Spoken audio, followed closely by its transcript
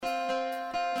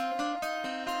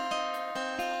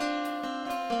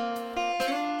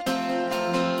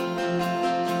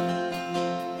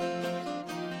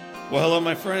Well, hello,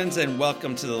 my friends, and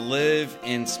welcome to the Live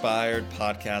Inspired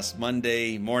Podcast,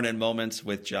 Monday Morning Moments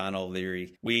with John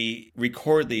O'Leary. We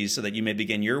record these so that you may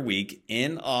begin your week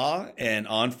in awe and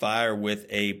on fire with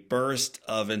a burst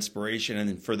of inspiration.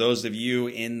 And for those of you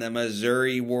in the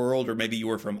Missouri world, or maybe you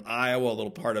were from Iowa, a little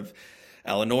part of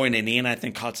Illinois and Indiana, I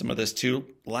think caught some of this too.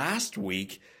 Last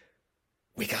week,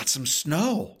 we got some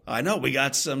snow. I know, we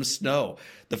got some snow.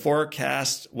 The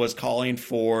forecast was calling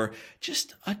for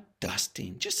just a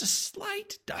dusting, just a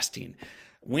slight dusting.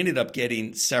 We ended up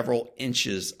getting several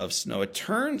inches of snow. It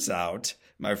turns out,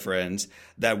 my friends,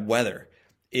 that weather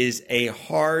is a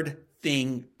hard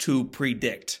thing to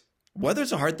predict.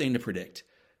 Weather's a hard thing to predict.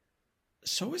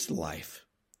 So is life.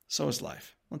 So is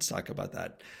life. Let's talk about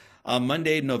that. On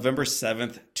Monday, November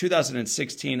 7th,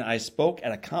 2016, I spoke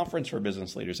at a conference for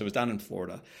business leaders. It was down in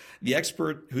Florida. The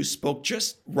expert who spoke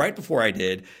just right before I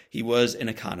did, he was an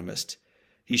economist.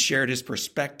 He shared his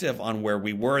perspective on where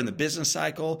we were in the business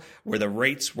cycle, where the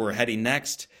rates were heading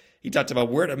next. He talked about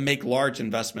where to make large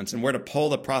investments and where to pull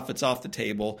the profits off the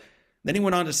table. Then he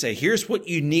went on to say, here's what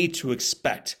you need to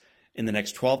expect in the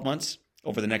next 12 months,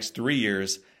 over the next 3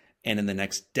 years, and in the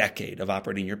next decade of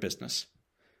operating your business.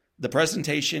 The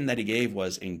presentation that he gave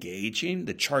was engaging.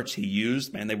 The charts he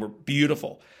used, man, they were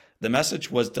beautiful. The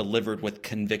message was delivered with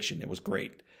conviction. It was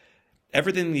great.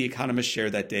 Everything the economist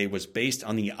shared that day was based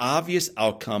on the obvious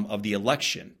outcome of the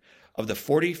election of the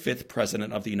 45th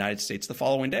president of the United States the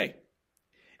following day.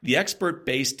 The expert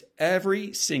based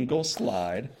every single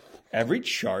slide, every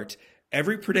chart,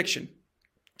 every prediction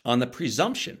on the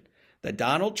presumption that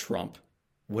Donald Trump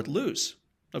would lose.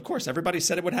 Of course, everybody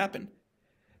said it would happen.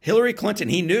 Hillary Clinton,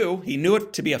 he knew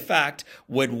it to be a fact,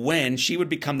 would win. She would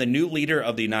become the new leader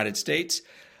of the United States.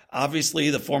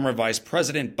 Obviously, the former Vice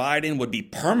President Biden would be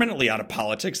permanently out of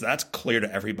politics. That's clear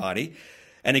to everybody.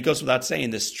 And it goes without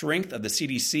saying, the strength of the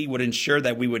CDC would ensure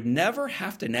that we would never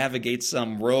have to navigate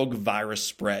some rogue virus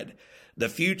spread. The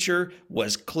future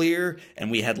was clear,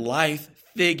 and we had life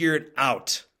figured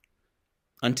out.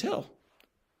 Until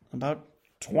about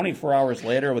 24 hours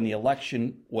later, when the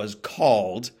election was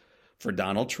called for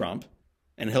Donald Trump,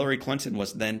 and Hillary Clinton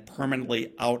was then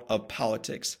permanently out of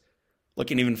politics.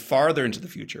 Looking even farther into the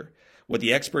future, what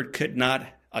the expert could not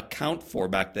account for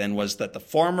back then was that the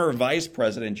former Vice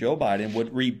President Joe Biden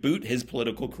would reboot his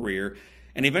political career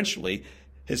and eventually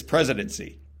his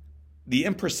presidency. The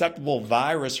imperceptible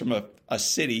virus from a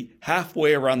city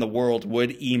halfway around the world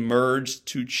would emerge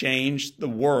to change the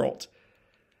world.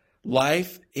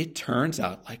 Life, it turns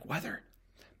out, like weather,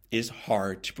 is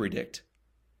hard to predict.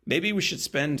 Maybe we should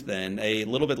spend then a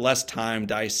little bit less time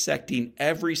dissecting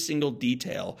every single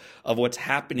detail of what's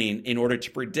happening in order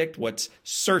to predict what's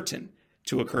certain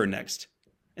to occur next.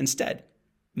 Instead,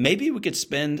 maybe we could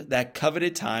spend that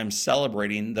coveted time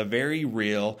celebrating the very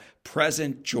real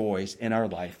present joys in our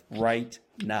life right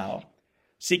now,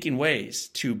 seeking ways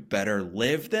to better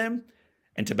live them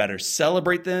and to better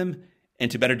celebrate them and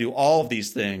to better do all of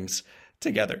these things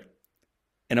together.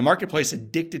 In a marketplace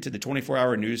addicted to the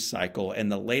 24-hour news cycle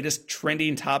and the latest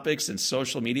trending topics and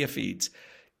social media feeds,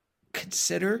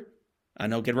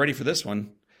 get ready for this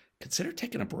one, consider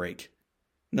taking a break.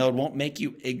 No, it won't make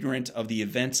you ignorant of the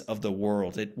events of the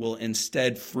world. It will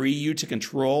instead free you to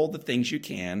control the things you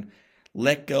can,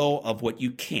 let go of what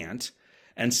you can't,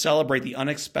 and celebrate the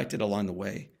unexpected along the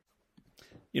way.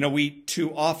 We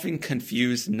too often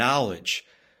confuse knowledge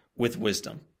with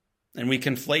wisdom. And we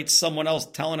conflate someone else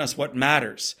telling us what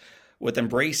matters with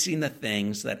embracing the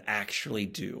things that actually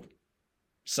do.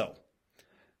 So,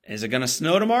 is it going to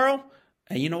snow tomorrow?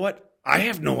 And you know what? I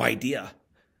have no idea.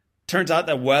 Turns out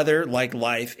that weather, like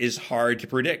life, is hard to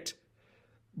predict.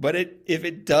 But if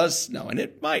it does snow, and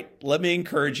it might, let me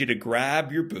encourage you to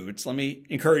grab your boots. Let me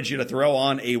encourage you to throw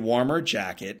on a warmer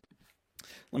jacket.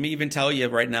 Let me even tell you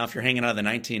right now, if you're hanging out in the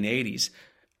 1980s,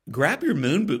 grab your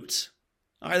moon boots.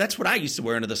 All right, that's what I used to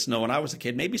wear into the snow when I was a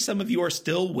kid. Maybe some of you are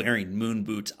still wearing moon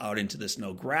boots out into the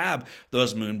snow. Grab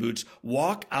those moon boots,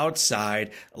 walk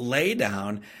outside, lay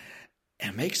down,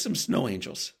 and make some snow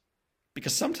angels.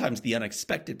 Because sometimes the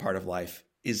unexpected part of life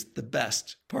is the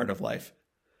best part of life.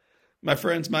 My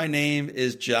friends, my name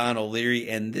is John O'Leary,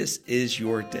 and this is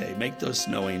your day. Make those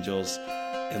snow angels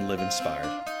and live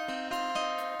inspired.